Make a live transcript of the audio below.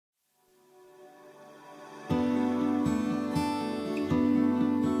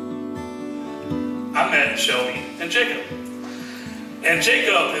I met Shelby and Jacob. And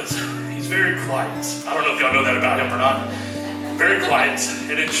Jacob he's very quiet. I don't know if y'all know that about him or not. Very quiet.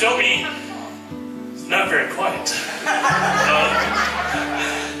 And then Shelby is not very quiet.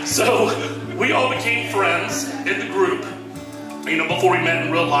 So we all became friends in the group, before we met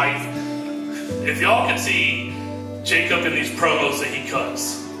in real life. If y'all can see Jacob in these promos that he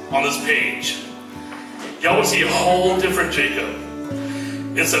cuts on this page, y'all will see a whole different Jacob.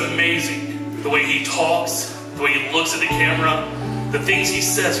 It's amazing the way he talks, the way he looks at the camera, the things he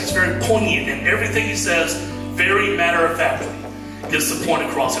says. He's very poignant, and everything he says, very matter-of-factly, gets the point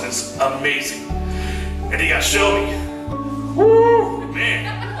across, and it's amazing. And you got Shelby. Woo!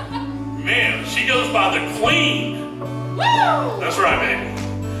 Man, she goes by the Queen. Woo! That's right, baby.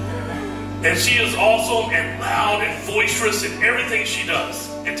 And she is awesome and loud and boisterous in everything she does.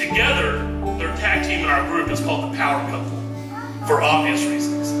 And together, their tag team in our group is called the Power Couple, for obvious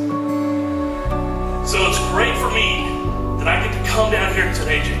reasons. So it's great for me that I get to come down here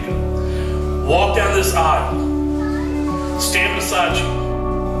today, Jacob, walk down this aisle, stand beside you,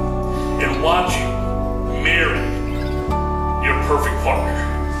 and watch you marry your perfect partner.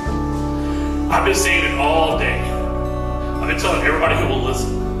 I've been saying it all day. I've been telling everybody who will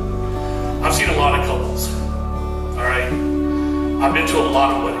listen. I've seen a lot of couples, all right? I've been to a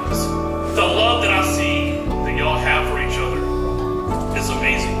lot of weddings. The love that I see that y'all have for each other is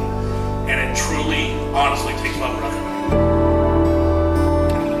amazing. And it truly, honestly takes my breath away.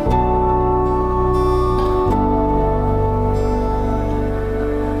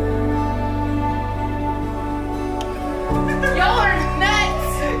 Y'all are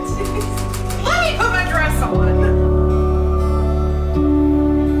nuts! Let me put my dress on.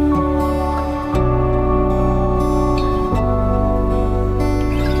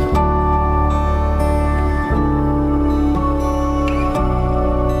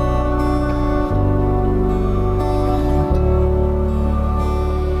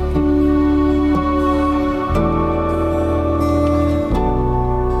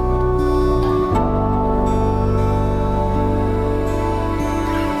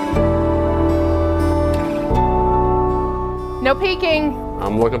 No peeking.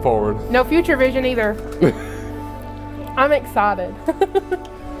 I'm looking forward. No future vision either. I'm excited.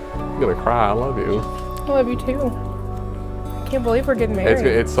 I'm gonna cry. I love you. I love you too. I can't believe we're getting married.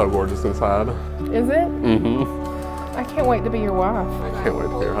 It's so gorgeous inside. Is it? Mm-hmm. I can't wait to be your wife. I can't wait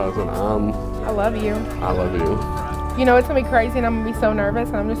to be your husband. I love you. I love you. You know, it's gonna be crazy and I'm gonna be so nervous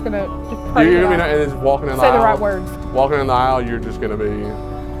and I'm just gonna pray. You're gonna be walking in the aisle. Say the right words. Walking in the aisle, you're just gonna be,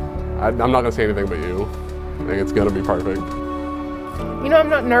 I'm not gonna say anything but you. I think it's gonna be perfect. You know, I'm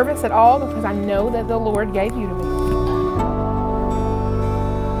not nervous at all because I know that the Lord gave you to me.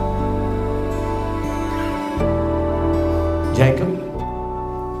 Jacob,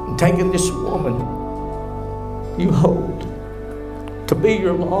 taking this woman you hold to be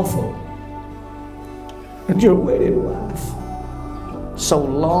your lawful and your wedded wife, so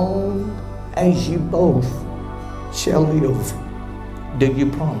long as you both shall live. Do you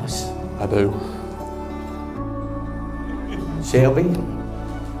promise? I do. Shelby,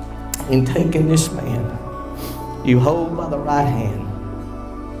 in taking this man you hold by the right hand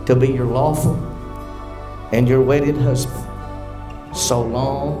to be your lawful and your wedded husband, so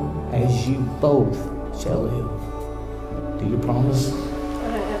long as you both shall live. Do you promise?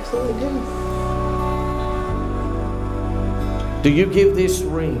 I absolutely do. Do you give this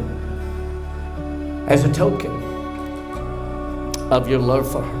ring as a token of your love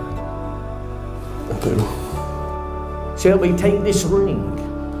for her? I do. Shelby, take this ring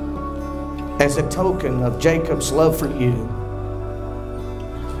as a token of Jacob's love for you.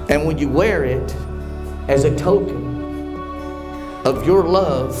 And when you wear it, as a token of your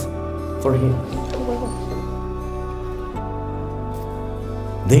love for him.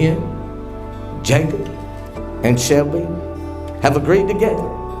 Then, Jacob and Shelby have agreed together,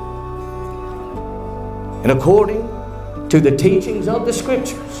 and according to the teachings of the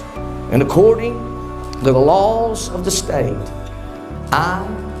Scriptures, and according to the laws of the state, I,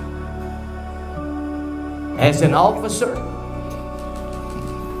 as an officer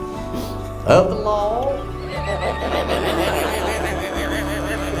of the law,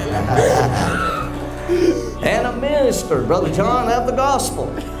 and a minister, Brother John, of the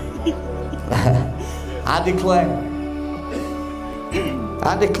gospel, I declare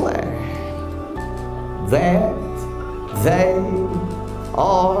that they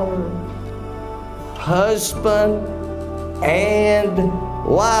are husband and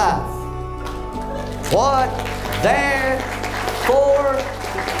wife. What therefore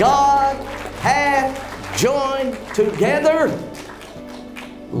God hath joined together,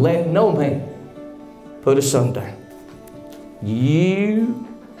 let no man put asunder. You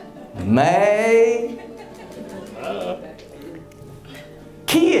may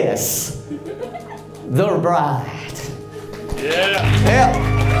kiss the bride. Yeah. Yep.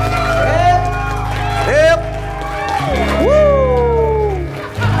 Yep. Yep. Woo!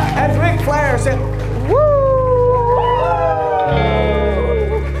 As Ric Flair said, woo!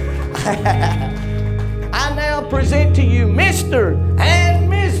 I now present to you Mr.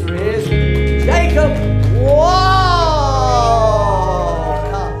 and Mrs. Jacob Walcott.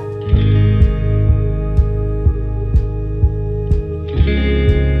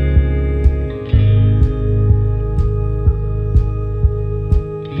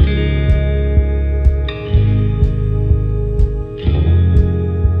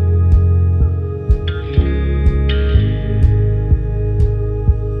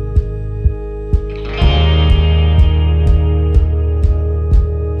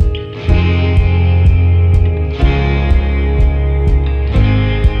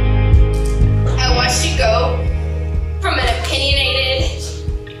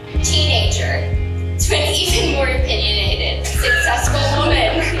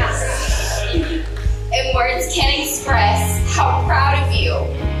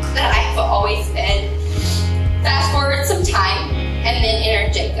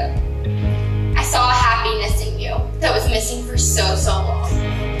 Jacob. I saw a happiness in you that was missing for so long.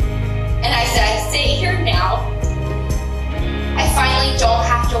 And I said, I sit here now. I finally don't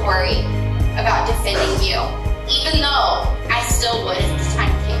have to worry about defending you, even though I still would if the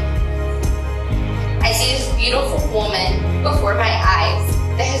time came. I see this beautiful woman before my eyes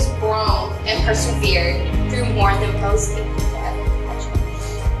that has grown and persevered through more than most people could ever imagine.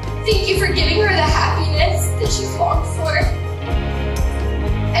 Thank you for giving her the happiness that she's longed for.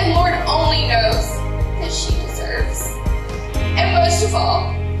 And Lord only knows that she deserves. And most of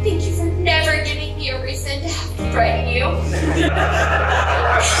all, thank you for never giving me a reason to have to threaten you.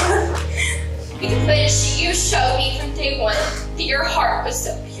 Because you showed me from day one that your heart was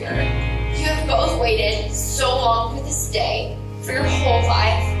so pure. You have both waited so long for this day, for your whole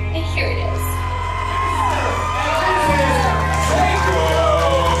life, and here it is.